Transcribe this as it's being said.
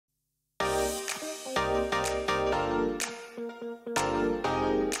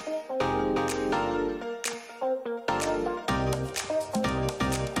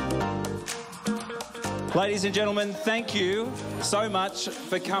Ladies and gentlemen, thank you so much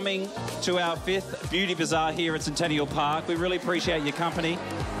for coming to our 5th Beauty Bazaar here at Centennial Park. We really appreciate your company.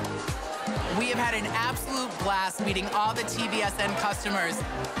 We have had an absolute blast meeting all the TVSN customers.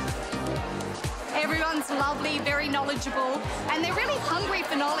 Everyone's lovely, very knowledgeable, and they're really hungry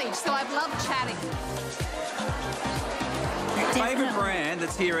for knowledge, so I've loved chatting. Favourite brand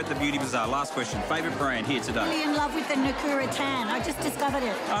that's here at the Beauty Bazaar? Last question. Favourite brand here today? Really in love with the Nakura Tan. I just discovered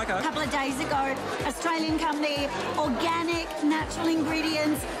it a couple of days ago. Australian company, organic, natural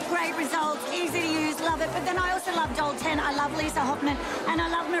ingredients, great results, easy to use, love it. But then I also love Dolten. I love Lisa Hoffman, and I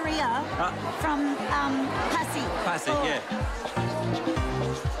love Maria from Passy. Passy, yeah.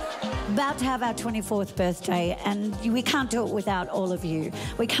 About to have our 24th birthday, and we can't do it without all of you.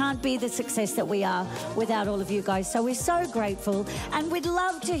 We can't be the success that we are without all of you guys. So we're so grateful, and we'd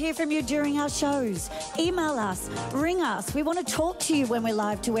love to hear from you during our shows. Email us, ring us. We want to talk to you when we're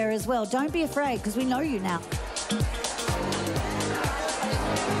live to air as well. Don't be afraid, because we know you now.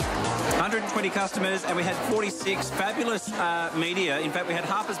 120 customers, and we had 46 fabulous media. In fact, we had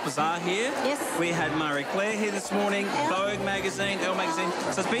Harper's Bazaar here. Yes. We had Marie Claire here this morning, Vogue magazine, Elle magazine.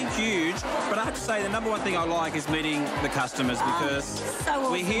 So it's been huge. But I have to say, the number one thing I like is meeting the customers, because so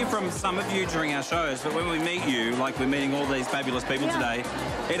awesome. We hear from some of you during our shows, but when we meet you, like we're meeting all these fabulous people today,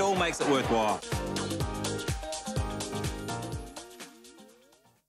 it all makes it worthwhile.